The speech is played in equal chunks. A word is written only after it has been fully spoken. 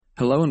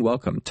Hello and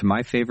welcome to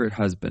My Favorite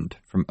Husband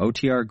from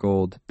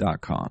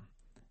OTRGold.com.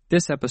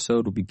 This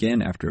episode will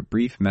begin after a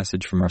brief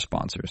message from our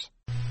sponsors.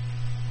 We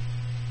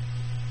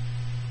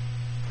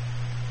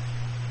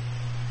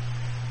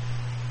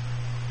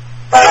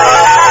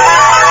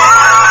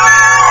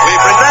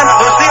present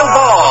Lucille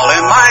Ball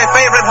in My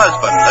Favorite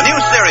Husband, the new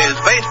series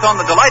based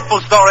on the delightful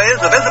stories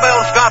of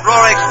Isabel Scott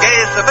Rorick's gay,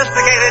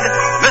 sophisticated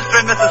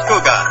Mr. and Mrs.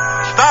 Cougar,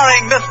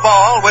 starring Miss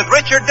Ball with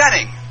Richard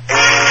Denning.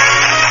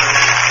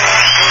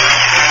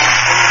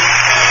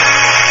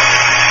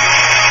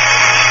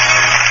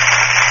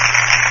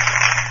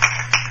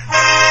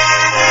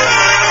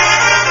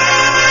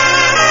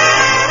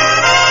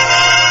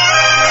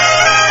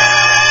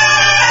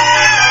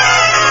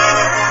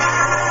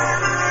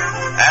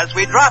 As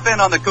we drop in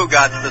on the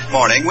Cougars this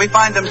morning, we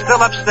find them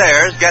still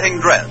upstairs getting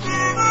dressed.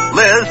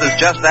 Liz is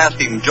just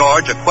asking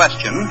George a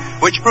question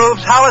which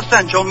proves how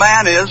essential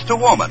man is to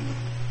woman.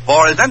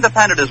 For as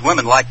independent as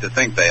women like to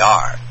think they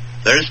are,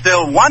 there's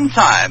still one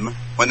time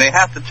when they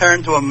have to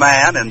turn to a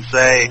man and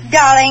say,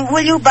 Darling,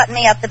 will you button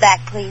me up the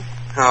back, please?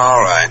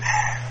 all right.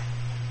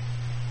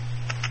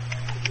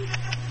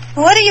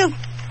 What are you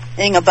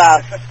thinking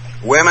about?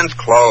 Women's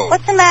clothes.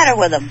 What's the matter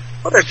with them?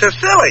 Well, they're so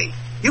silly.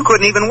 You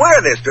couldn't even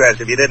wear this dress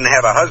if you didn't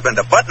have a husband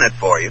to button it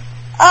for you.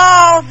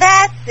 Oh,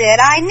 that's it.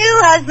 I knew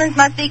husbands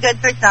must be good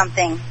for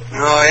something.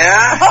 Oh,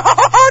 yeah?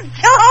 Oh,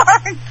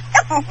 George!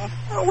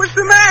 Oh, what's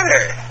the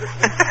matter?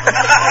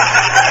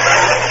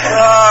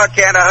 Oh,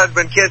 can't a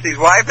husband kiss his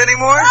wife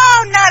anymore?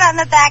 Oh, not on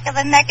the back of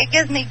the neck. It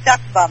gives me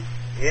duck bumps.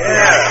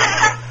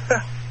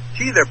 Yeah.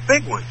 Gee, they're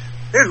big ones.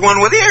 There's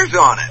one with ears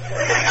on it.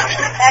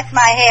 That's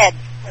my head.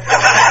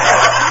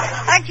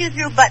 Aren't you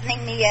through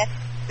buttoning me yet?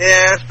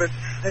 Yes, but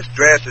this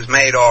dress is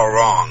made all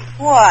wrong.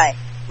 Why?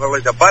 Well,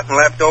 there's a button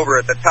left over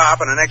at the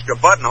top and an extra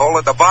buttonhole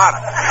at the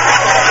bottom.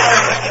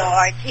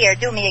 George, here,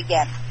 do me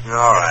again.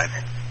 All right.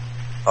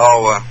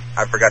 Oh,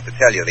 I forgot to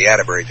tell you, the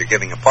Atterburys are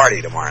giving a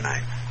party tomorrow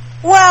night.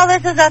 Well,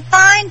 this is a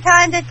fine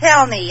time to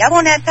tell me. I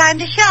won't have time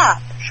to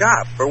shop.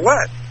 Shop? For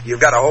what? You've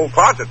got a whole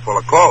closet full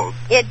of clothes.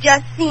 It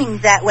just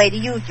seems that way to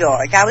you,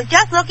 George. I was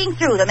just looking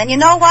through them, and you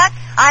know what?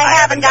 I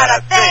haven't got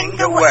a thing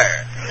to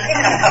wear.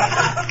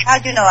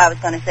 How'd you know I was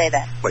going to say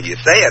that? Well, you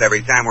say it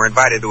every time we're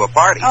invited to a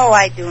party. Oh,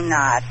 I do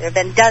not. There have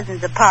been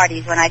dozens of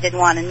parties when I didn't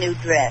want a new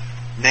dress.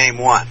 Name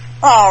one.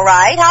 All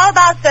right. How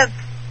about the...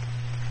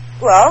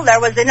 Well, there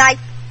was the night...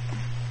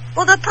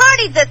 Well, the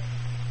party that...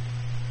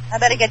 I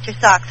better get your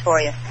socks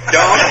for you.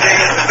 Don't change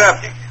the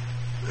subject.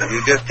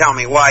 You just tell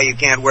me why you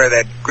can't wear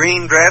that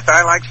green dress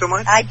I like so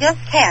much? I just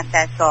can't,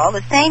 that's all.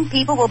 The same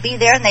people will be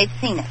there and they've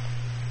seen it.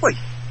 Wait,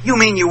 you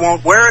mean you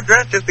won't wear a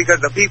dress just because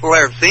the people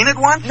there have seen it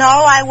once? No,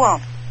 I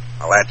won't.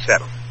 Well, that's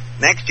settled.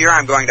 Next year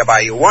I'm going to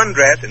buy you one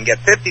dress and get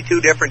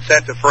 52 different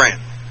sets of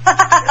friends.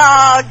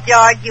 Oh,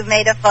 George, you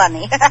made a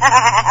funny.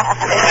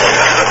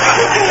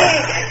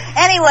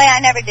 Anyway, I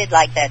never did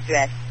like that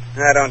dress.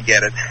 I don't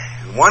get it.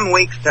 In 1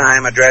 week's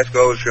time, a dress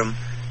goes from,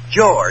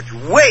 George,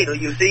 wait till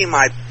you see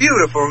my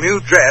beautiful new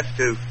dress,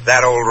 to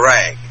that old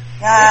rag.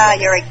 Ah,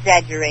 you're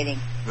exaggerating.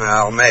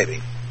 Well,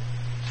 maybe.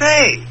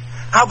 Say,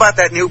 how about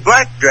that new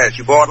black dress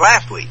you bought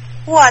last week?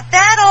 What,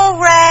 that old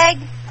rag?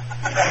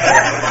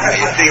 Now,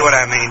 you see what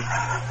I mean?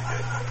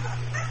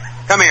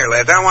 Come here,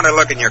 Liz. I want to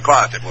look in your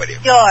closet with you.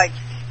 George.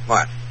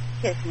 What?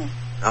 Kiss me.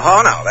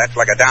 Oh, no. That's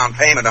like a down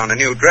payment on a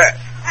new dress.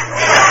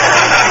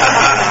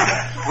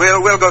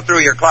 We'll go through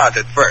your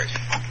closet first.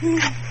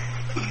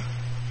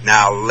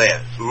 Now,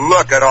 Liz,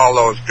 look at all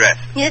those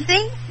dresses. You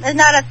see? There's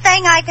not a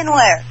thing I can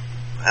wear.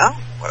 Well,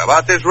 what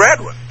about this red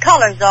one?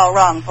 Color's all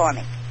wrong for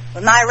me.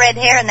 With my red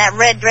hair and that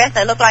red dress,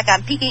 I look like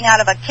I'm peeking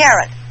out of a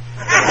carrot.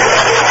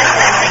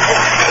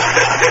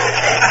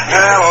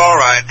 Well, all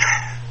right.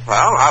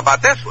 Well, how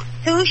about this one?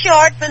 Too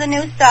short for the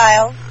new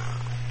style.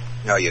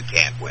 No, you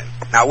can't win.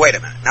 Now, wait a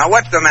minute. Now,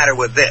 what's the matter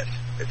with this?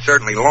 It's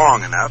certainly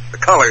long enough. The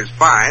color's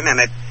fine,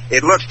 and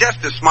it looks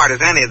just as smart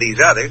as any of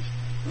these others.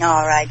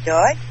 All right,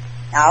 George.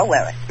 I'll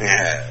wear it.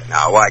 Yeah.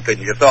 Now, why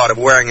couldn't you thought of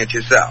wearing it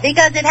yourself?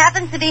 Because it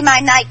happens to be my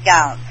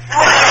nightgown.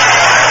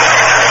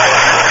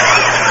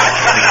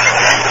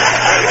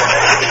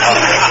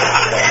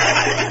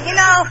 You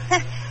know,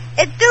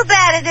 it's too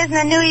bad it isn't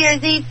a New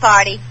Year's Eve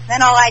party.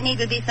 Then all I need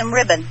would be some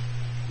ribbon.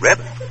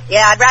 Ribbon?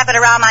 Yeah, I'd wrap it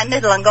around my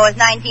middle and go as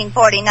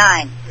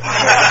 1949.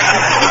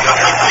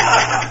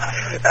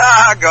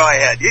 Go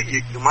ahead.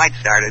 You might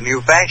start a new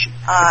fashion.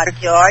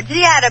 George,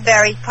 the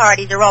Atterbury's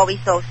parties are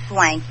always so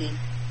swanky.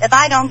 If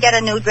I don't get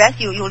a new dress,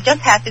 you'll just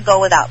have to go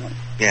without me.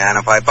 Yeah, and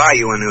if I buy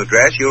you a new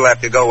dress, you'll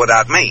have to go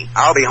without me.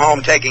 I'll be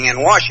home taking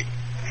in washing.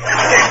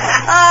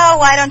 Oh,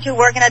 why don't you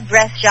work in a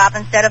dress shop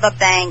instead of a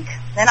bank?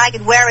 Then I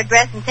could wear a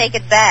dress and take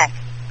it back.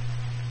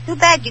 Too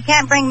bad you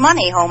can't bring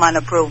money home on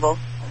approval.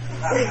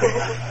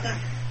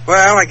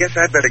 Well, I guess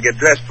I'd better get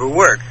dressed for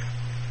work.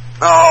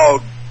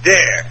 Oh,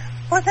 dear.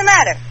 What's the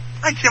matter?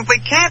 I simply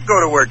can't go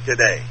to work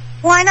today.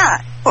 Why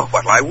not? Well,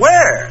 what'll I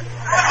wear?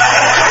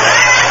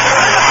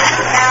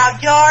 Now,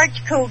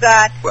 George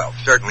Cougat. Well,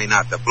 certainly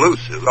not the blue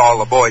suit. All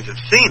the boys have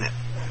seen it.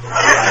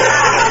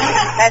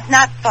 That's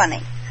not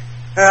funny.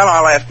 Well,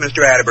 I'll ask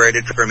Mr. Atterbury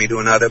to transfer me to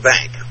another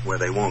bank where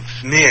they won't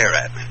sneer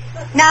at me.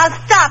 Now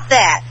stop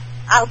that.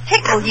 I'll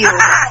tickle you. Cut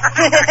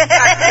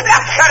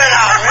it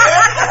out, will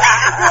you?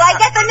 Do I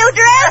get the new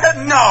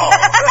dress? No.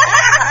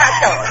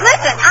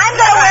 Listen, I'm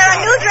going to wear a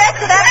new dress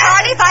to that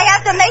party if I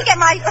have to make it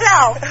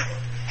myself.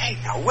 Hey,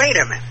 now, wait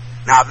a minute.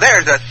 Now,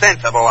 there's a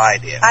sensible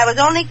idea. I was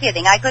only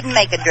kidding. I couldn't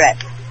make a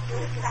dress.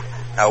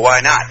 Now,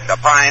 why not? The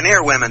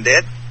pioneer women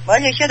did. Well,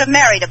 you should have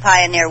married a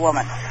pioneer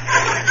woman.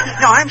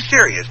 No, I'm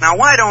serious. Now,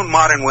 why don't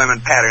modern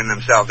women pattern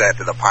themselves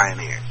after the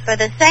pioneers? For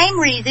the same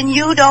reason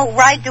you don't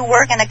ride to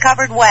work in a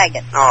covered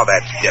wagon. Oh,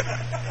 that's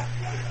different.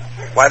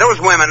 Why, those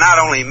women not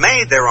only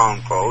made their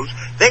own clothes,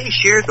 they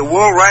sheared the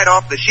wool right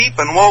off the sheep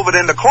and wove it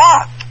into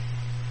cloth.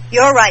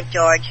 You're right,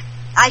 George.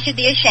 I should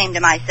be ashamed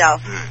of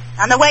myself.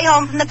 On the way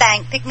home from the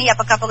bank, pick me up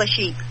a couple of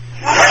sheep.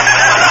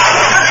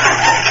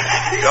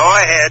 Go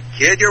ahead.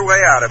 Kid your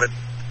way out of it.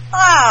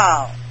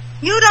 Oh,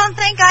 you don't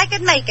think I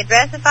could make a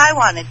dress if I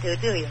wanted to,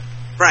 do you?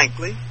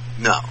 Frankly,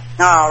 no.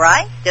 All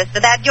right. Just for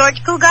that,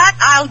 George Cugat,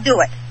 I'll do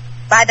it.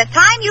 By the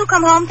time you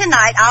come home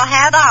tonight, I'll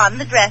have on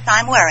the dress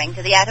I'm wearing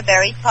to the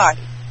Atterbury's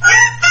party.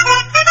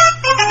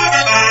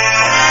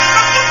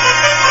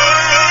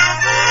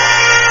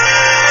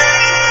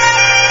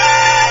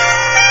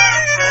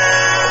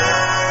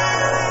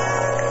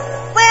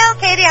 Well,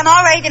 Katie, I'm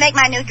all ready to make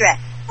my new dress.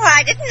 Oh,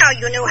 I didn't know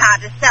you knew how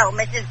to sew,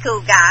 Mrs.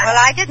 Cugat. Well,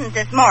 I didn't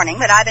this morning,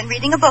 but I've been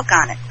reading a book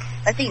on it.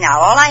 Let's see now.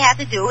 All I have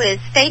to do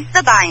is face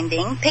the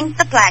binding, pink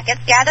the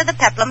plackets, gather the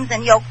peplums,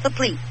 and yoke the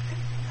pleats.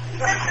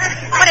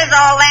 What does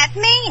all that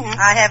mean?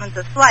 I haven't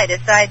the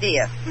slightest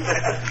idea.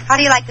 How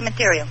do you like the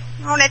material?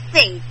 Oh, let's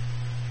see.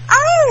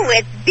 Oh,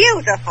 it's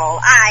beautiful.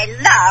 I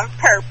love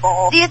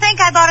purple. Do you think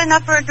I bought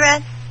enough for a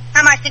dress?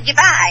 How much did you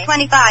buy?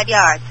 25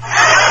 yards.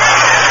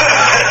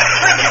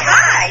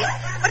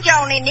 25? But you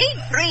only need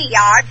 3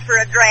 yards for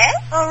a dress.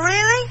 Oh,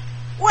 really?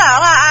 Well,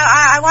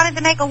 I wanted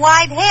to make a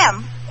wide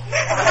hem.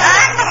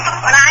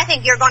 Well, I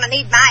think you're going to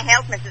need my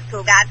help, Mrs.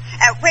 Cugat.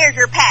 Where's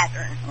your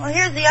pattern? Well,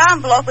 here's the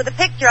envelope with a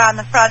picture on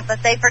the front,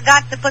 but they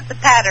forgot to put the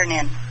pattern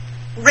in.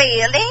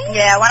 Really?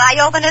 Yeah, when I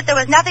opened it, there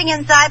was nothing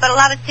inside but a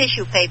lot of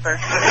tissue paper.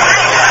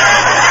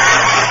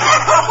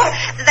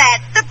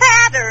 That's the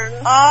pattern.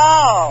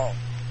 Oh.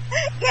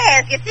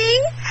 Yes, you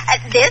see?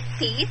 This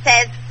piece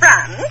says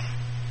front,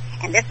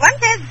 and this one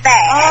says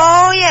back.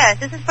 Oh, yes,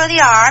 this is for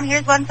the arm.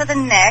 Here's one for the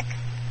neck.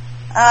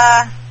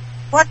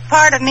 What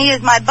part of me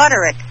is my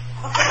butterick?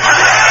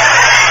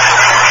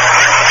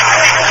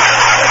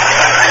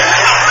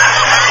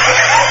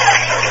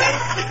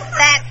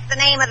 That's the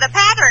name of the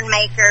pattern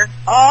maker.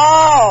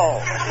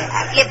 Oh.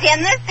 You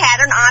pin this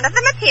pattern onto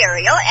the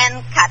material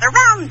and cut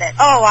around it.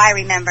 Oh, I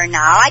remember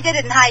now. I did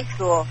it in high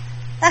school.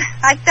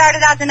 I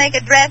started out to make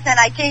a dress, and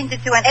I changed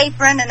it to an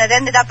apron, and it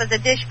ended up as a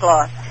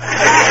dishcloth.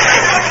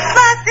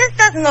 But this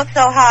doesn't look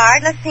so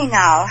hard. Let's see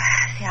now.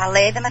 See, I'll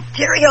lay the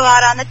material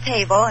out on the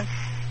table and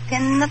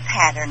pin the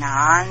pattern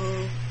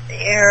on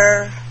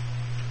there.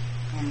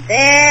 And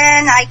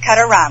then I cut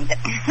around it.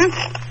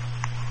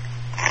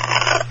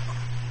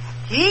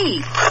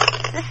 Gee,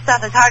 this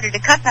stuff is harder to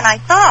cut than I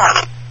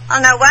thought. Oh,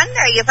 no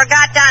wonder you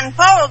forgot to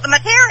unfold the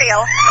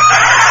material.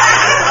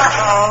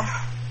 Uh-oh.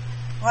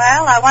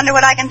 Well, I wonder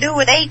what I can do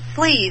with 8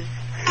 sleeves.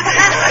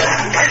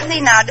 Let's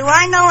see now. Do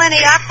I know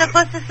any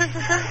octopuses?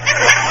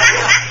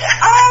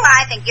 Oh,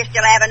 I think you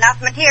still have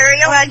enough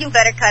material. Well, you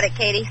better cut it,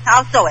 Katie.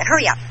 I'll sew it.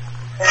 Hurry up.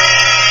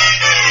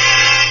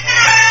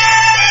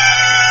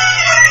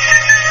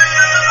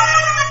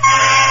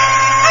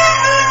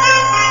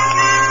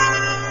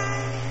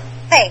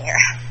 There.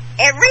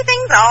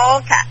 Everything's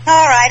all cut.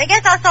 All right. I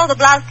guess I'll sew the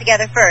blouse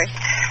together first.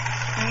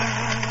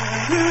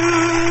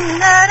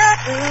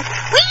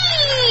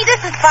 Whee!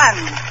 This is fun.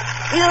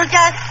 We'll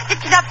just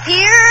stitch it up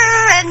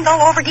here and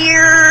go over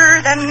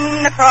here,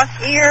 then across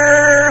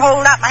here,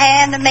 hold out my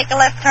hand and make a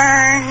left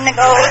turn and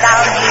go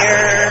down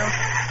here.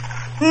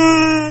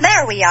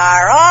 There we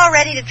are, all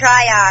ready to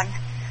try on.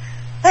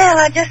 Well,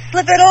 I'll just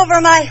slip it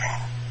over my...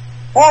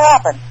 What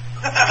happened?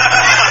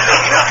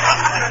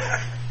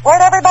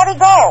 Where'd everybody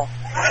go?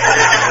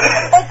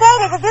 Hey,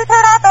 Katie, did you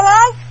turn off the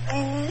lights?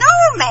 No,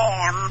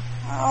 ma'am.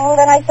 Oh,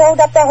 then I sewed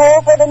up the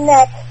hole for the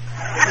neck.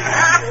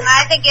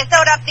 I think you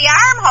sewed up the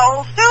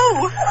armholes,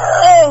 too.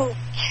 Oh,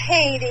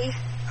 Katie.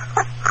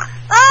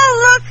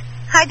 Oh, look.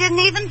 I didn't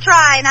even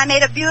try, and I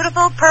made a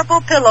beautiful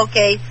purple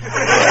pillowcase.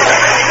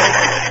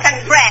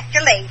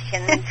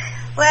 Congratulations.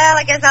 Well,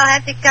 I guess I'll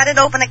have to cut it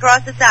open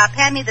across the top.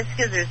 Hand me the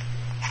scissors.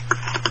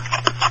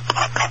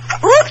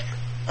 Oops.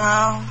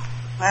 Oh,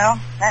 well,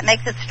 that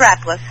makes it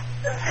strapless.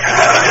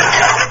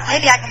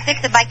 Maybe I can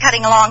fix it by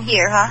cutting along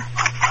here, huh?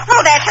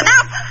 Oh, that's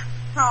enough.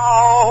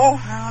 Oh,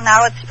 well,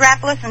 now it's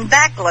strapless and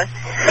backless.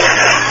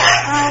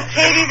 Oh,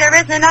 Katie, there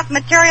isn't enough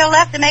material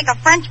left to make a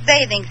French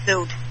bathing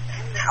suit.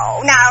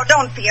 Oh, now,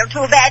 don't feel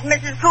too bad,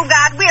 Mrs.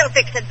 Cugat. We'll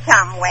fix it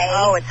some way.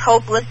 Oh, it's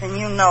hopeless, and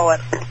you know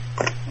it.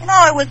 You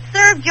know, it would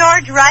serve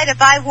George right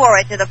if I wore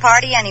it to the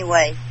party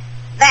anyway.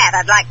 That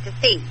I'd like to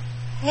see.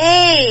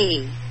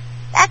 Hey,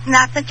 that's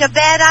not such a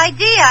bad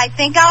idea. I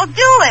think I'll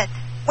do it.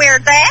 Wear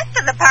that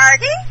to the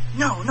party?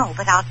 No,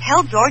 but I'll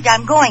tell George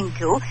I'm going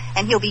to,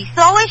 and he'll be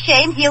so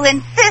ashamed he'll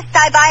insist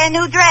I buy a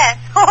new dress.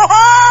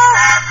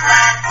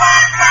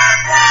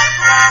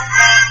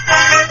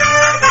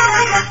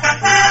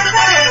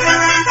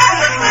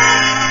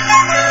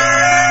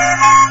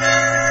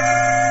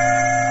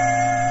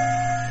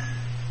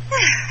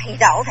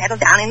 He's all settled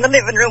down in the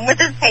living room with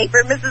his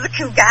paper, Mrs.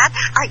 Cougat.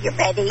 Are you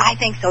ready? I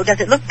think so. Does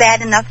it look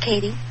bad enough,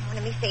 Katie?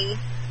 Let me see.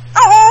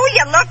 Oh,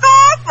 you look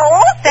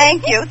awful.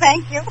 Thank you.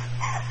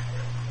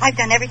 I've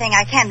done everything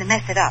I can to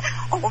mess it up.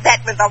 Oh,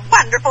 that was a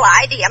wonderful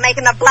idea,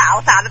 making a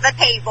blouse out of the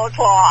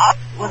tablecloth.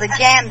 Well, the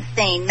jam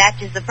stain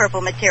matches the purple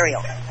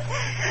material.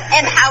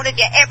 And how did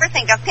you ever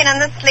think of pinning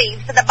the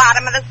sleeves to the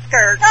bottom of the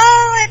skirt?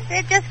 Oh,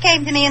 it just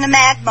came to me in a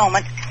mad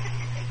moment.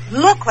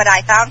 Look what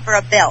I found for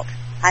a belt.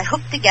 I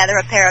hooked together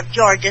a pair of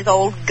George's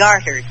old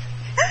garters.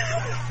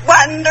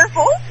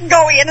 Wonderful.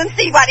 Go in and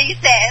see what he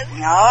says.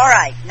 All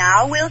right.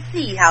 Now we'll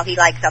see how he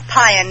likes a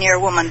pioneer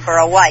woman for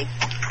a wife.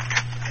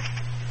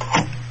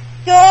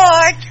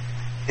 George.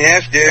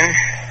 Yes, dear?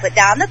 Put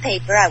down the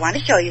paper. I want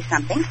to show you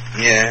something.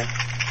 Yeah.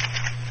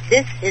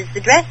 This is the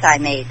dress I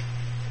made.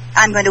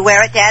 I'm going to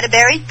wear it to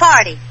Atterbury's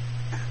party.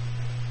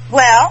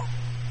 Well?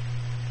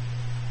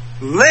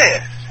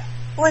 Liz.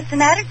 What's the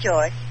matter,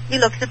 George? You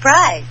look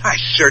surprised. I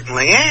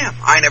certainly am.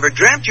 I never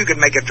dreamt you could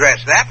make a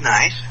dress that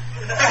nice.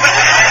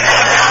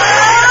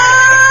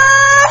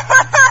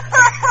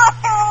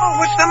 Oh,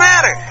 what's the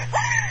matter?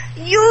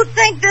 You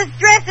think this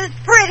dress is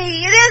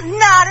pretty. It is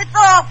not. It's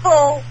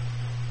awful.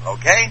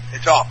 Okay,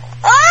 it's awful.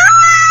 Ah!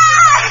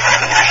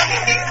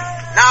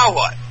 Now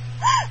what?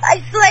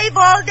 I slave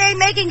all day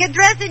making a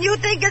dress and you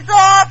think it's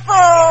awful.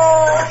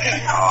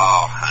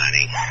 Oh,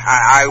 honey,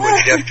 I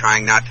was just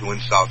trying not to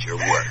insult your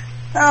work.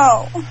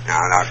 Oh.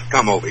 Now,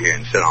 come over here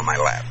and sit on my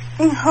lap.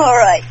 All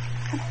right.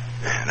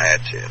 Yeah,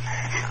 that's it.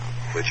 Now,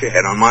 put your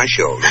head on my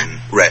shoulder and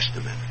rest a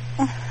minute.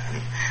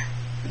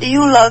 Do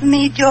you love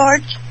me,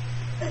 George?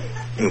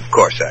 Of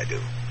course I do.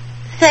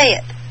 Say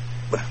it.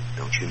 Well,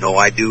 don't you know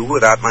I do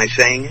without my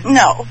saying it?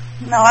 No,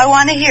 I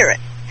want to hear it.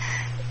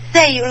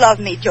 Say you love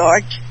me,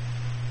 George.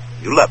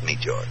 You love me,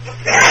 George. Oh,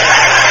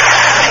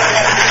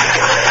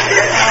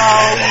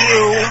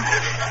 you.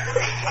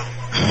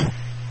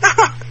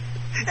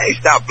 Hey,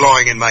 stop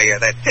blowing in my ear.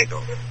 That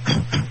tickles.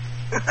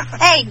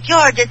 Hey,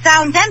 George, it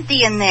sounds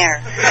empty in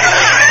there.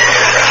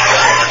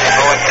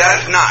 Oh, it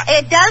does not.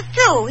 It does,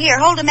 too. Here,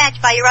 hold a match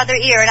by your other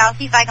ear, and I'll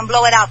see if I can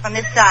blow it out from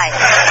this side.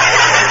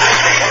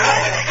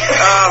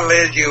 Oh,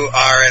 Liz, you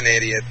are an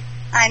idiot.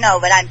 I know,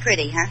 but I'm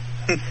pretty, huh?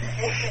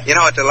 You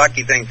know, it's a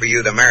lucky thing for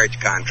you the marriage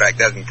contract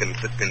doesn't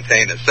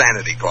contain a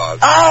sanity clause.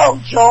 Oh,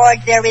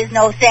 George, there is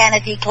no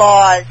sanity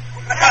clause.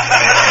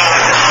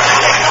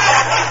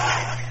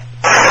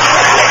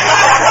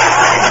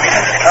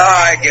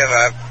 Oh, I give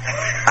up.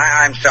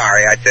 I'm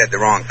sorry. I said the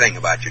wrong thing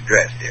about your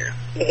dress, dear.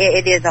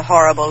 It is a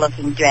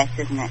horrible-looking dress,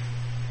 isn't it?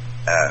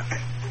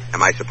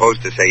 Am I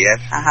supposed to say yes?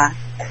 Uh-huh.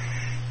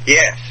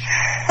 Yes.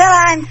 Well,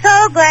 I'm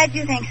so glad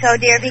you think so,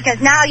 dear,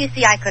 because now you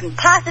see I couldn't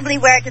possibly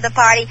wear it to the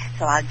party,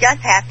 so I'll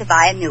just have to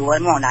buy a new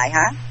one, won't I,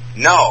 huh?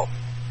 No.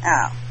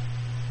 Oh.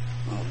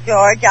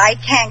 George, I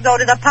can't go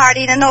to the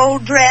party in an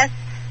old dress.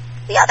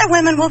 The other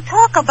women will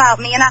talk about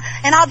me, and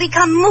I'll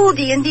become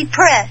moody and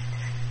depressed.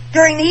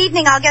 During the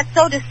evening, I'll get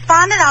so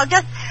despondent, I'll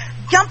just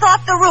jump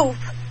off the roof.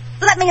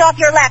 Let me off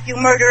your lap, you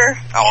murderer.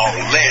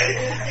 Oh, Liz.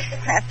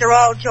 After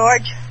all,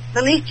 George,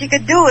 the least you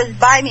could do is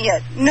buy me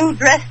a new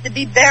dress to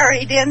be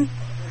buried in.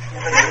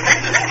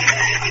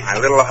 My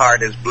little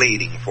heart is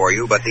bleeding for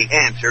you, but the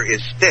answer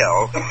is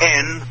still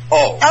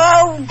N-O.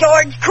 Oh,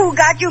 George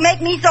Cougat, you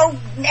make me so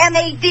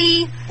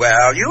M-A-D.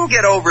 Well, you'll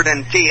get over it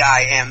in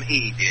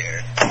T-I-M-E,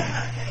 dear.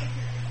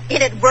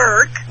 Did it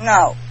work?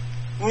 No.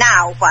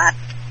 Now what?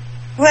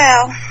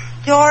 Well,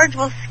 George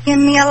will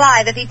skin me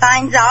alive if he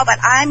finds out, but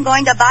I'm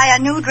going to buy a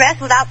new dress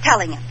without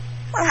telling him.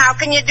 Well, how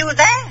can you do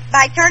that?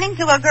 By turning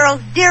to a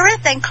girl's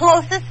dearest and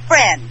closest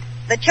friend,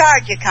 the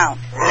charge account.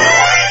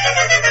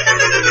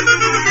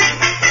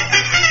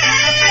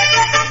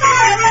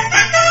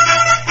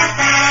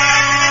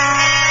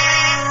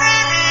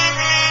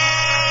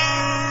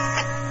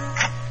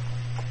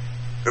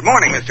 Good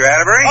morning, Mr.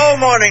 Atterbury. Oh,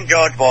 morning,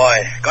 George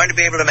boy. Going to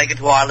be able to make it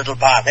to our little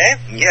party?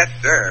 Yes,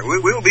 sir.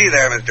 We'll be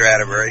there, Mr.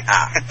 Atterbury.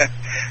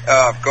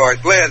 Of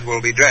course, Liz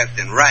will be dressed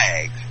in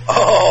rags.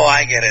 Oh,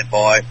 I get it,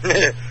 boy.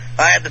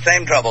 I had the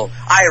same trouble.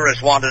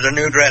 Iris wanted a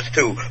new dress,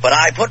 too, but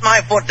I put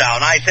my foot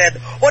down. I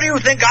said, what do you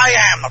think I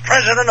am, the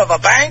president of a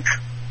bank?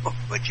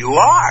 But you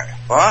are.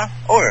 What?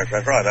 Oh, yes,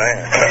 that's right, I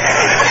am.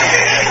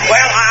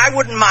 Well, I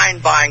wouldn't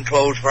mind buying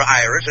clothes for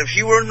Iris if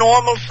she were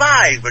normal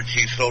size, but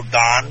she's so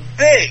darn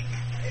big.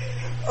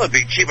 Well, it'd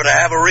be cheaper to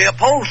have her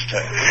reupholst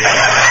her.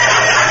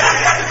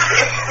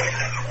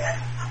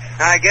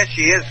 I guess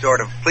she is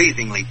sort of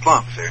pleasingly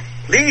plump, sir.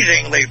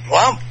 Pleasingly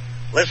plump?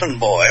 Listen,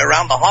 boy,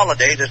 around the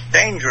holidays, it's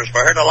dangerous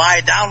for her to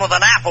lie down with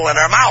an apple in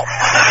her mouth.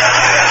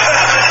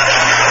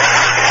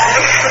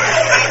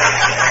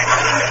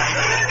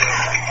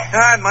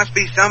 It must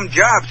be some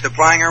job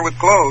supplying her with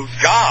clothes.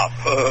 Job?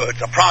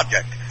 It's a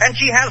project. And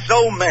she has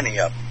so many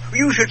of them.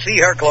 You should see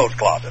her clothes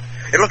closet.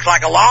 It looks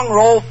like a long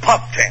row of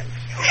pup tents.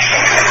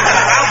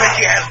 I'll bet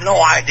she has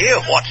no idea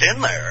what's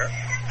in there.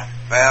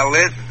 Well,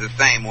 Liz is the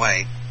same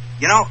way.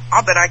 You know,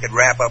 I'll bet I could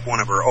wrap up one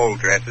of her old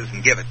dresses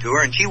and give it to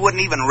her, and she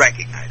wouldn't even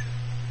recognize it.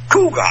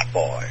 Cougat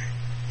boy,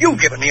 you've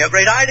given me a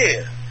great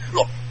idea.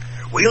 Look,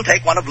 we'll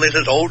take one of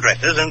Liz's old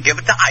dresses and give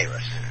it to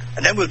Iris.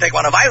 And then we'll take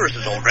one of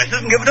Iris's old dresses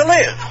and give it to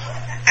Liz.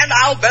 And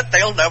I'll bet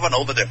they'll never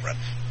know the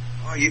difference.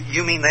 Oh,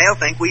 you mean they'll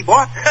think we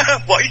bought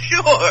them? Why,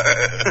 sure.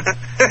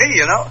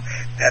 You know,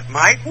 that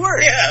might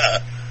work. Yeah.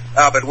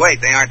 Oh, but wait,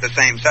 they aren't the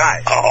same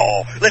size.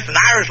 Oh, listen,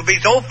 Iris will be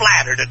so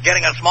flattered at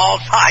getting a small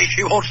size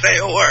she won't say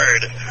a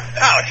word.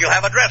 Now, she'll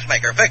have a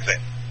dressmaker fix it.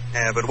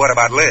 Yeah, but what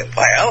about Liz?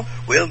 Well,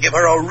 we'll give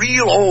her a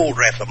real old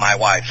dress of my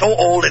wife. So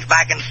old it's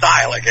back in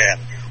style again.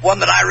 One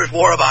that Iris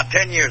wore about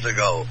 10 years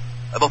ago,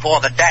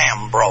 before the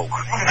dam broke.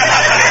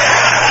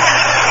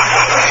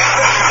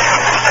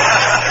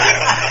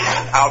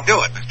 I'll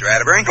do it, Mr.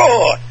 Atterbury.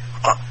 Good.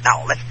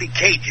 Now, let's be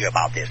cagey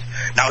about this.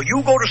 Now,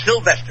 you go to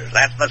Sylvester's,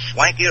 that's the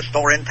swankiest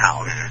store in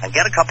town, and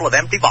get a couple of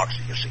empty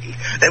boxes, you see.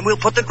 Then we'll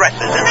put the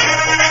dresses in.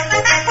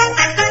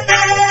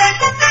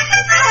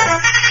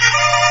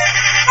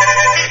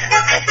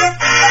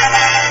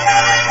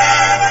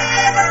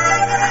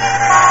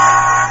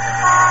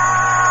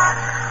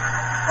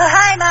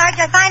 Hi, Marge.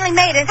 I finally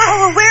made it.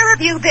 Oh, where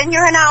have you been?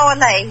 You're an hour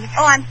late.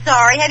 Oh, I'm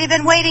sorry. Have you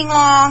been waiting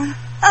long?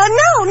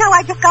 Oh, no,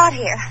 I just got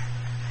here.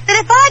 That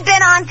if I'd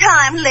been on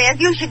time, Liz,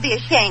 you should be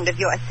ashamed of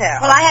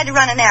yourself. Well, I had to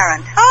run an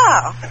errand.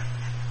 Oh.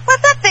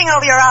 What's that thing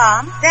over your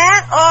arm?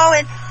 That? Oh,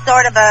 it's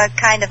sort of a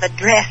kind of a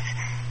dress.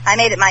 I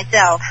made it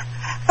myself.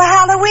 For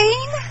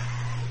Halloween?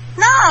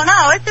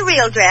 No, it's a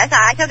real dress.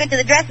 I took it to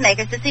the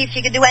dressmakers to see if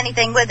she could do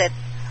anything with it.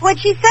 What'd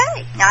she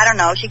say? I don't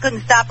know. She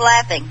couldn't stop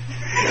laughing.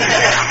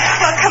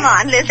 Well, come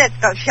on, Liz, let's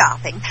go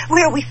shopping.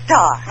 Where'll we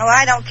start? Oh,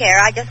 I don't care.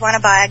 I just want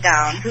to buy a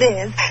gown.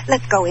 Liz,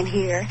 let's go in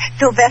here.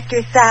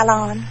 Sylvester's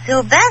salon.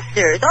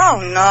 Sylvester's?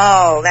 Oh,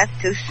 no. That's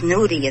too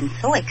snooty and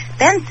so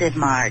expensive,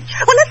 Marge.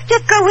 Well, let's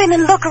just go in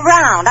and look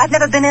around. I've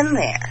never been in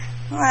there.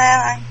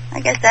 Well, I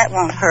guess that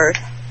won't hurt.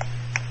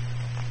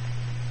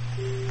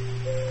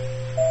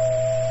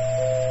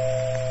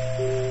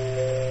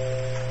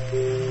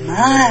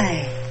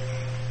 My,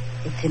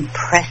 it's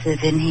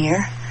impressive in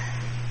here.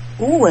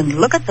 Ooh, and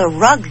look at the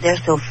rugs. They're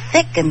so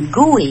thick and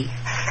gooey.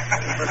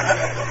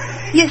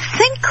 You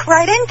sink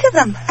right into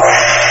them.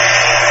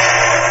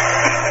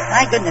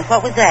 My goodness,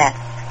 what was that?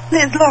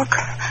 Liz, look.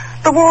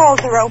 The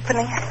walls are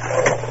opening.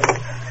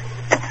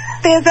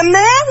 There's a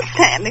man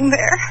standing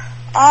there.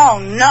 Oh,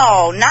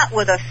 no, not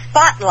with a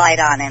spotlight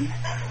on him.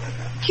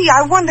 Gee,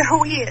 I wonder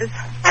who he is.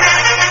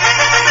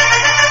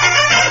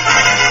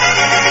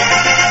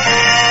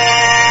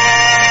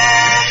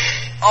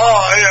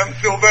 I am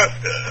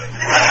Sylvester.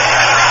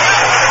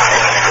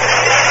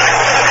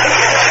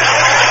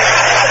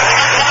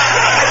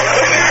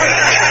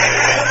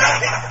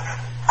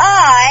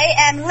 I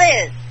am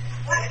Liz.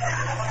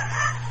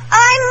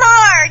 I'm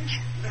Marge.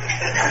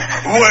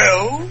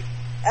 Well?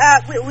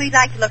 We'd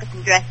like to look at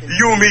some dresses.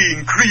 You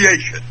mean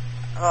creation.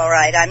 All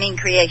right, I mean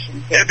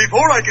creations.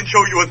 Before I can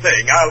show you a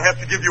thing, I'll have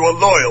to give you a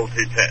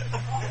loyalty test.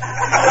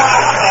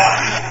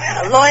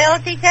 A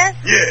loyalty test?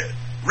 Yes.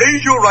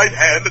 Raise your right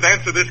hand and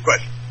answer this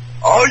question.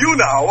 Are you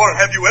now, or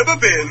have you ever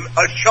been,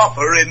 a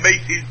shopper in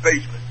Macy's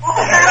basement?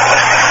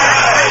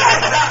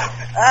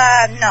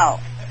 No.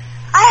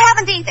 I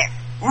haven't either.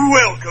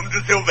 Welcome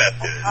to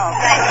Sylvester's. Oh,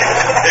 thank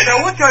you.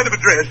 Now, what kind of a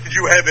dress did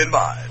you have in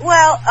mind?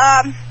 Well,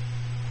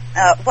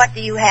 what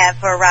do you have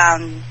for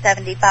around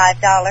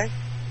 $75?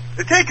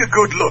 Take a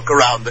good look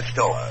around the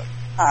store.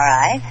 All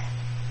right.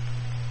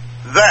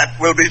 That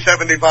will be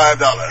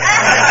 $75.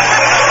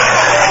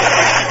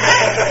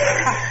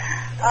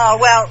 Oh,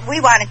 well, we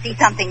want to see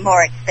something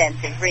more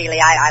expensive, really.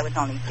 I was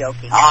only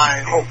joking.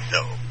 I hope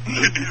so.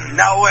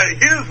 Now,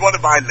 here's one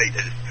of my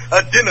latest.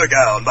 A dinner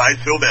gown by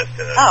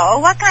Sylvester. Oh,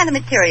 what kind of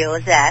material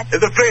is that?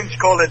 The French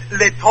call it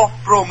l'étoffe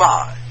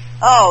fromage.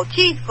 Oh,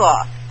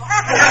 cheesecloth.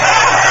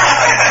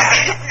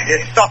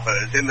 It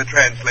suffers in the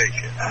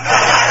translation.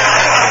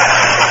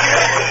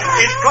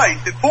 It's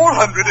priced at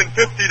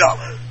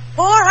 $450.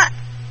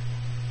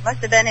 Must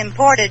have been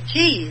imported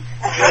cheese.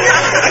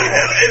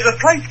 The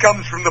price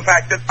comes from the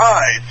fact that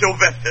I,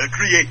 Sylvester,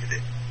 created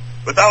it.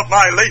 Without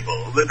my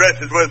label, the dress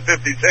is worth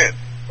 50 cents.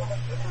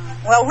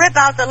 Well, rip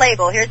out the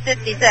label. Here's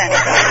 50 cents.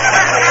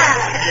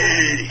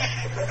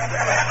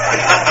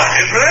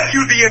 Perhaps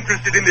you'd be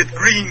interested in this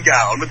green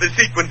gown with the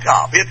sequin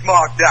top. It's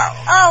marked down.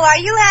 Oh, are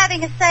you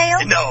having a sale?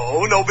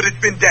 No, but it's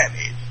been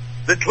damaged.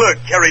 The clerk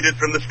carried it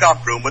from the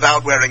stockroom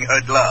without wearing her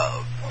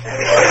glove.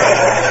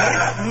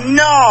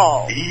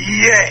 No.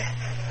 Yes.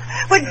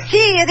 But,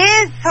 gee, it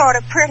is sort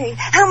of pretty.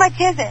 How much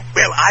is it?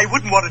 Well, I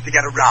wouldn't want it to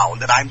get around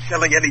that I'm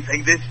selling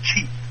anything this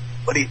cheap.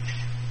 But it's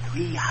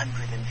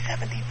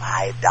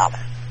 $375.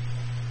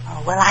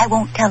 Oh, well, I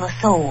won't tell a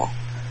soul.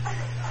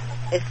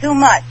 It's too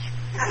much.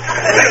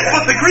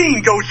 But the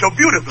green goes so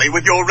beautifully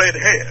with your red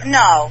hair.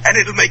 No. And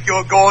it'll make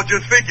your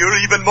gorgeous figure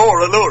even more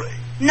alluring.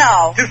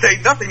 No. To say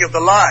nothing of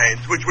the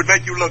lines, which would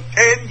make you look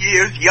 10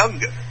 years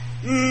younger.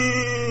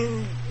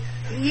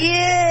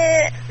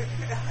 Yeah.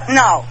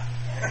 No.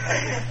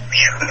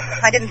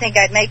 I didn't think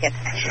I'd make it.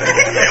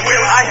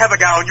 Well, I have a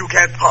gown you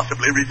can't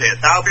possibly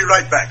resist. I'll be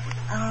right back.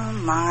 Oh,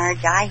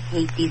 Marge, I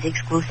hate these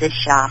exclusive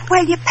shops.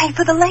 Well, you pay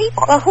for the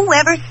label. Well,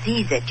 whoever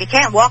sees it. You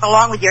can't walk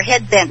along with your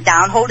head bent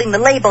down holding the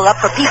label up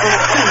for people to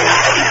see.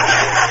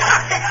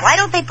 Why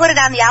don't they put it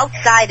on the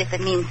outside if it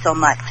means so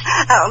much?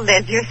 Oh,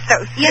 Liz, you're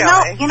so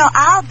silly. You know,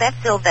 I'll bet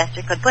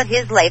Sylvester could put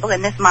his label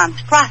in this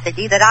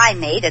monstrosity that I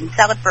made and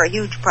sell it for a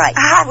huge price.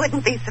 I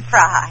wouldn't be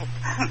surprised.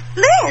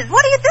 Liz,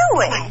 what are you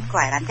doing?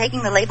 Quiet. I'm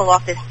taking the label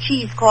off this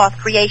cheesecloth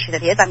creation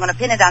of his. I'm going to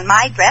pin it on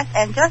my dress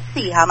and just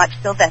see how much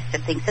Sylvester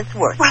thinks it's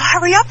worth. Well,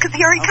 hurry up, because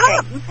here he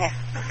comes. Yeah.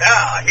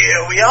 Ah,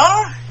 here we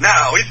are.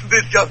 Now, isn't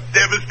this just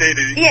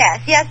devastating?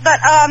 Yes, but,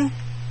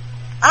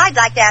 I'd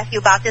like to ask you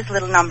about this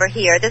little number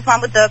here. This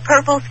one with the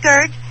purple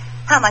skirt.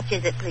 How much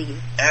is it,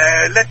 please?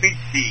 Let me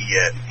see.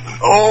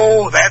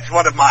 That's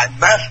one of my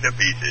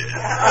masterpieces.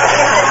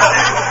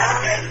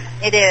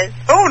 It is.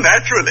 Oh,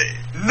 naturally.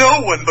 No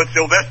one but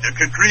Sylvester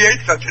could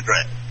create such a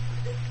dress.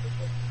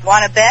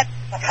 Want to bet?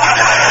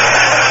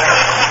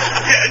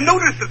 Yeah,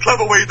 notice the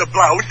clever way the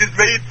blouse is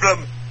made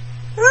from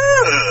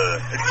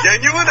a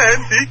genuine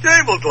antique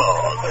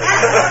tablecloth.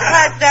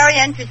 That's very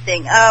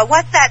interesting.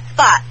 What's that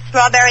spot?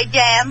 Strawberry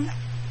jam?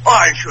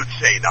 I should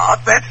say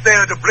not. That's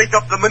there to break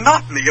up the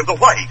monotony of the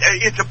white.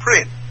 It's a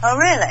print. Oh,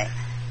 really?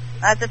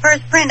 That's the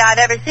first print I've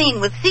ever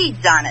seen with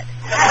seeds on it.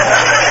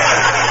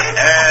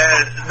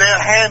 They're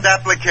hand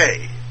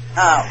applique.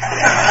 Oh.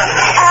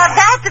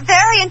 That's a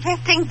very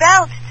interesting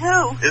belt,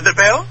 too. Is the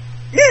belt?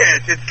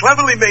 Yes, it's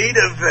cleverly made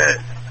of,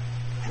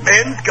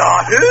 men's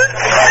garters.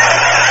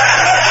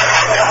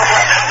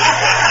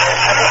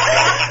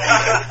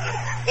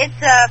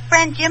 It's a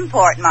French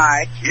import,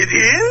 Marge. It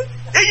is?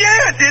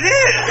 Yes, it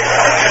is.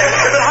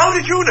 But how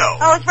did you know?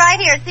 Oh, it's right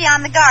here. See,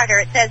 on the garter,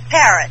 it says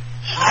Paris.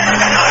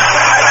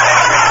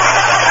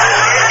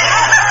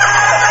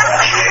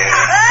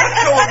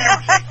 So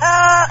amusing.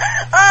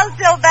 Oh,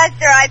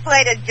 Sylvester, I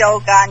played a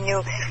joke on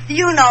you. Do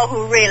you know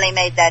who really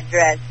made that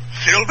dress?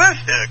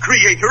 Sylvester,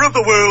 creator of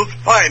the world's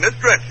finest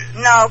dresses.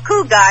 No,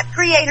 Cougat,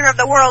 creator of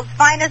the world's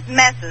finest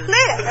messes.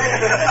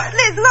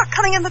 Liz, look,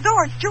 coming in the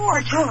door. It's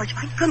George. George,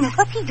 my goodness,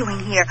 what's he doing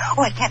here?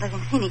 Oh, I can't let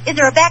him see me. Is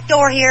there a back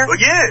door here? Oh,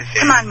 yes.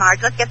 Come on,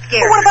 Marge, let's get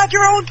scared. What about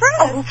your old dress?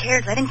 Oh, who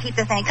cares? Let him keep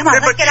the thing. Come on,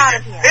 let's get out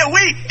of here.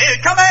 Wait,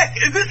 come back.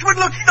 This would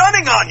look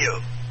stunning on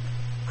you.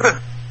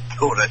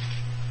 Tourist.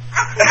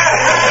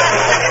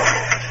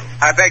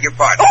 I beg your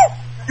pardon. Oh,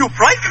 you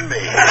frightened me.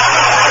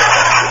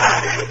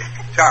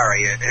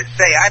 Sorry.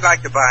 Say, I'd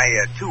like to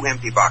buy 2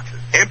 empty boxes.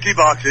 Empty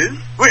boxes?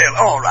 Well,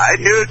 all right.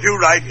 Here are 2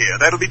 right here.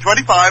 That'll be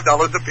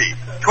 $25 apiece.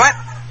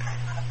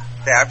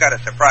 Say, I've got a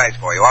surprise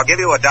for you. I'll give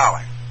you $1.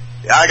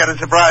 Yeah, I got a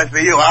surprise for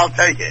you. I'll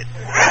take it.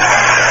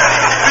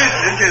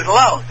 Business is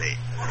lousy.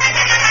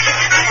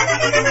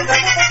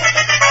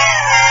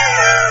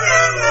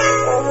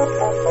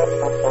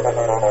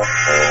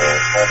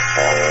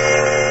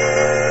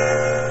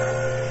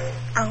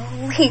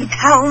 Oh, he's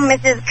home,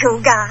 Mrs.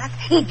 Cougat.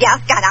 He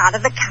just got out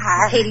of the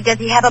car. Katie, does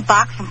he have a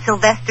box from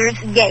Sylvester's?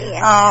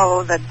 Yeah.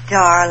 Oh, the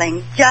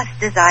darling.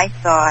 Just as I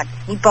thought.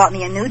 He bought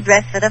me a new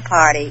dress for the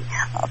party.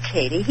 Oh,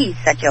 Katie, he's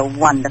such a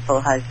wonderful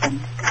husband.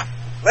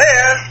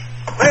 Liz,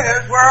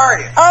 where are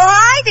you? Oh,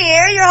 hi,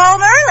 dear. You're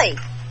home early.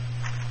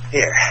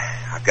 Here,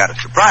 I've got a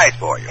surprise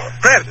for you. A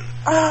present.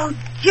 Oh,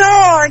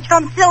 George,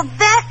 from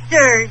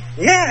Sylvester's.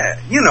 Yeah,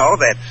 you know,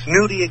 that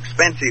snooty,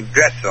 expensive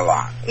dress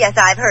salon. Yes,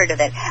 I've heard of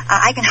it.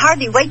 I can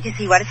hardly wait to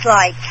see what it's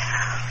like.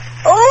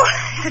 Oh,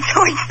 it's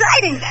so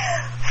exciting.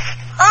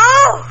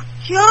 Oh,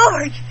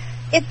 George,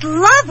 it's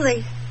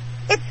lovely.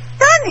 It's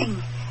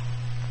stunning.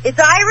 It's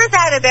Iris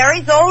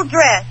Atterbury's old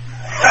dress.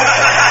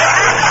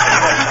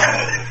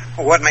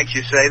 What makes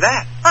you say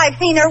that? I've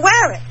seen her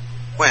wear it.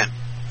 When?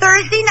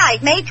 Thursday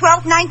night, May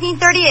 12th,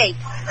 1938.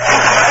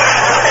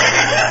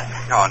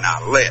 Oh,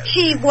 now, Liz.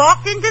 She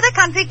walked into the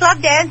country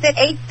club dance at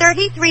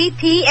 8:33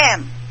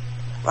 p.m.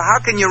 Well, how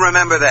can you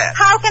remember that?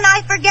 How can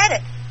I forget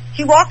it?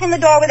 She walked in the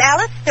door with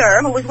Alice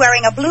Sturm, who was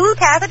wearing a blue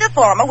taffeta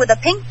formal with a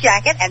pink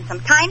jacket and some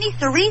tiny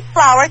cerise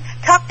flowers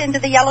tucked into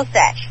the yellow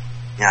sash.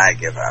 I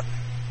give up.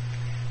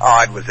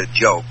 Oh, it was a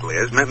joke,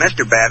 Liz.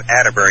 Mr.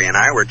 Atterbury and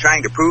I were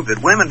trying to prove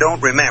that women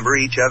don't remember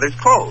each other's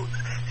clothes.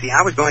 See,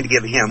 I was going to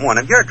give him one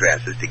of your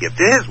dresses to give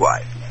to his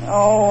wife.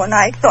 Oh, and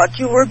I thought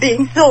you were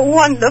being so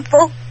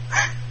wonderful.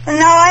 And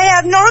now I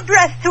have no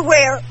dress to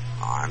wear.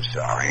 Oh, I'm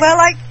sorry. Well,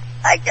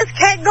 I just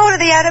can't go to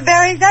the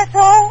Atterburys, that's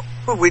all.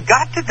 Well, we've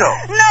got to go.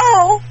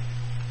 No.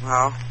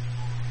 Well,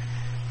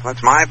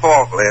 it's my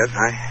fault, Liz.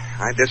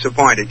 I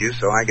disappointed you,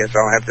 so I guess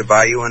I'll have to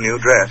buy you a new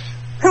dress.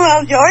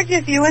 Well, George,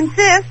 if you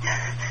insist.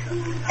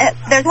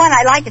 There's one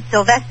I like at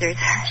Sylvester's.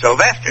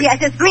 Sylvester?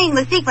 Yes, it's green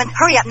with sequins.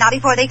 Hurry up now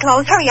before they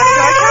close. Hurry up,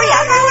 George, hurry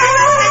up.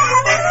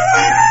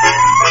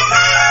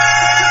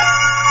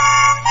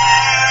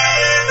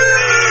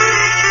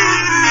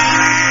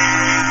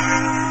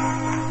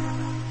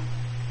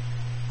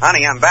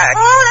 Honey, I'm back.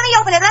 Oh,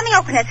 let me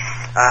open it.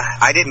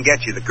 I didn't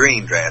get you the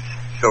green dress.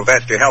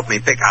 Sylvester helped me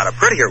pick out a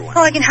prettier one.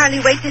 Oh, I can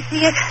hardly wait to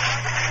see it.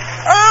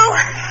 Oh!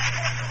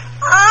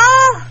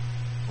 Oh!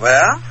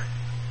 Well,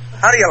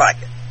 how do you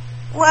like it?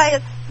 Why,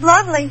 it's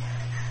lovely.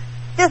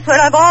 Just what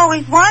I've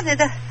always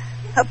wanted.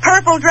 A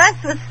purple dress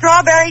with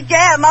strawberry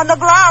jam on the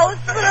blouse.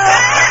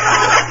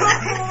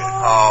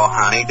 Oh,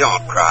 honey,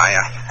 don't cry.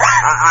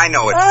 I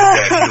know it's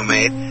the dress you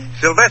made.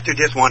 Sylvester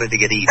just wanted to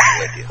get even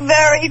with you.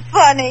 Very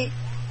funny.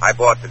 I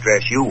bought the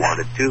dress you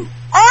wanted, too.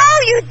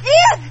 Oh, you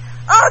did?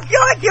 Oh,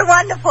 George, you're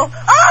wonderful.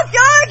 Oh,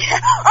 George.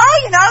 Oh,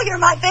 you know, you're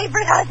my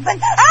favorite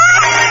husband.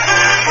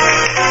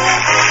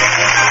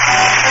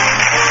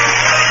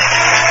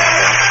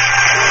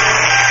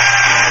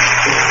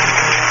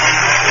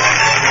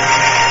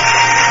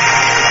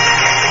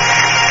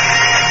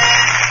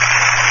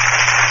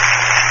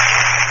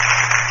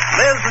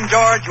 Liz and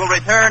George will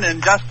return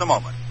in just a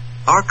moment.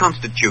 Our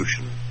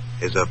Constitution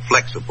is a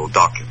flexible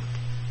document.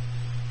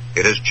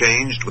 It has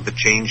changed with the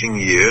changing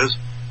years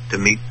to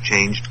meet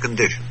changed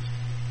conditions.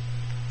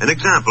 An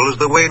example is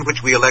the way in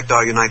which we elect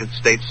our United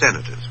States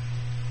senators.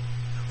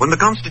 When the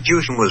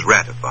Constitution was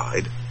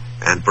ratified,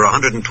 and for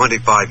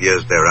 125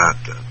 years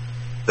thereafter,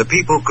 the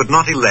people could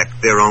not elect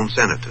their own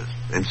senators.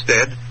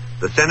 Instead,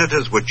 the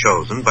senators were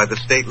chosen by the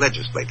state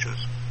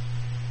legislatures.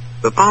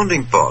 The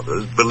Founding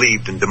Fathers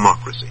believed in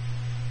democracy,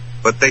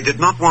 but they did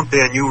not want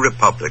their new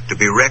republic to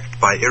be wrecked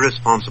by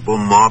irresponsible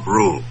mob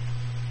rule.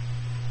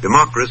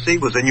 Democracy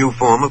was a new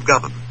form of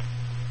government.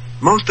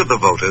 Most of the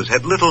voters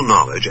had little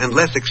knowledge and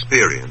less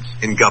experience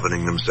in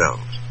governing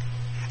themselves.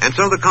 And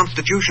so the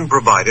Constitution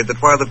provided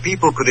that while the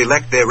people could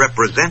elect their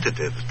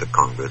representatives to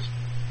Congress,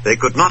 they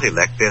could not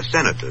elect their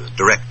senators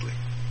directly.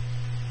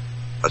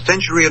 A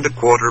century and a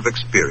quarter of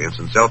experience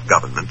in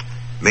self-government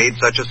made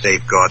such a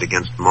safeguard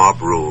against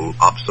mob rule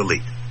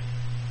obsolete.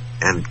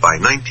 And by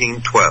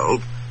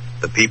 1912,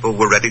 the people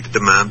were ready to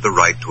demand the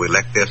right to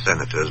elect their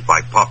senators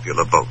by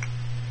popular vote.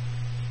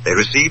 They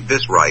received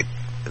this right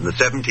in the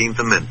 17th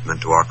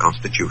Amendment to our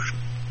Constitution.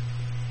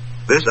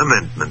 This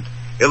amendment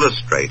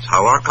illustrates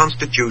how our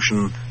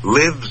Constitution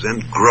lives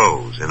and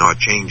grows in our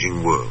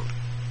changing world,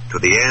 to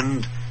the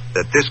end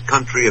that this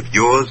country of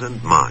yours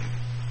and mine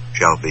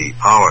shall be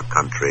our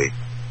country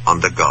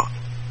under God.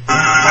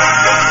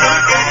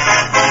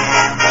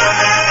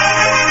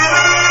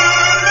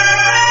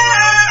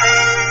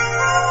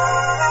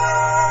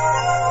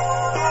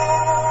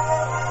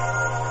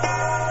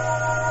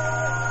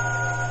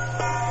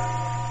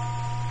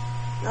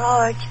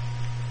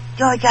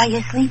 George, are you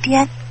asleep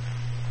yet?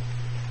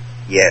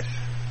 Yes,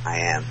 I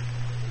am.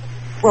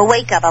 Well,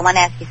 wake up. I want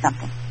to ask you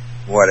something.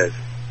 What is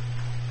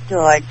it?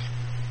 George,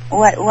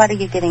 what are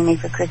you getting me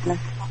for Christmas?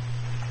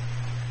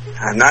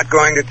 I'm not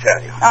going to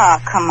tell you. Oh,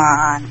 come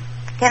on.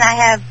 Can I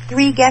have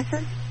 3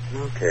 guesses?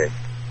 Okay.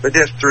 But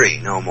just 3,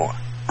 no more.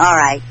 All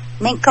right.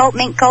 Mink coat,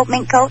 mink coat,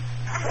 mink coat.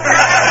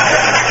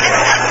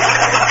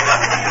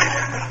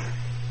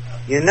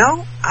 You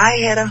know, I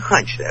had a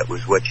hunch that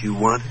was what you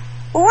wanted.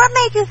 Well, what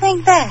made you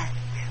think that?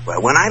 Well,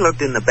 when I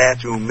looked in the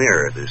bathroom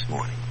mirror this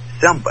morning,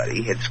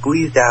 somebody had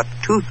squeezed out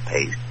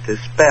toothpaste to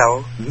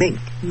spell mink.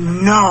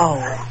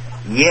 No.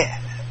 Yes.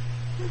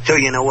 So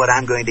you know what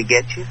I'm going to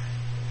get you?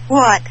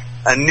 What?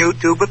 A new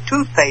tube of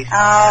toothpaste.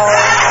 Oh.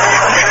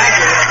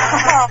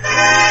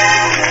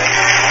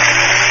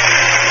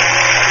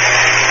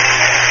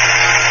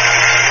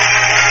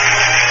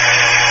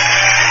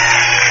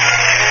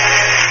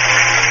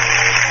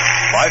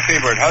 My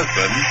Favorite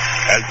Husband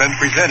has been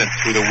presented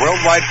through the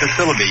worldwide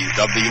facilities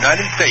of the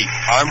United States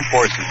Armed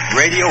Forces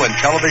Radio and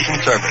Television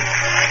Service.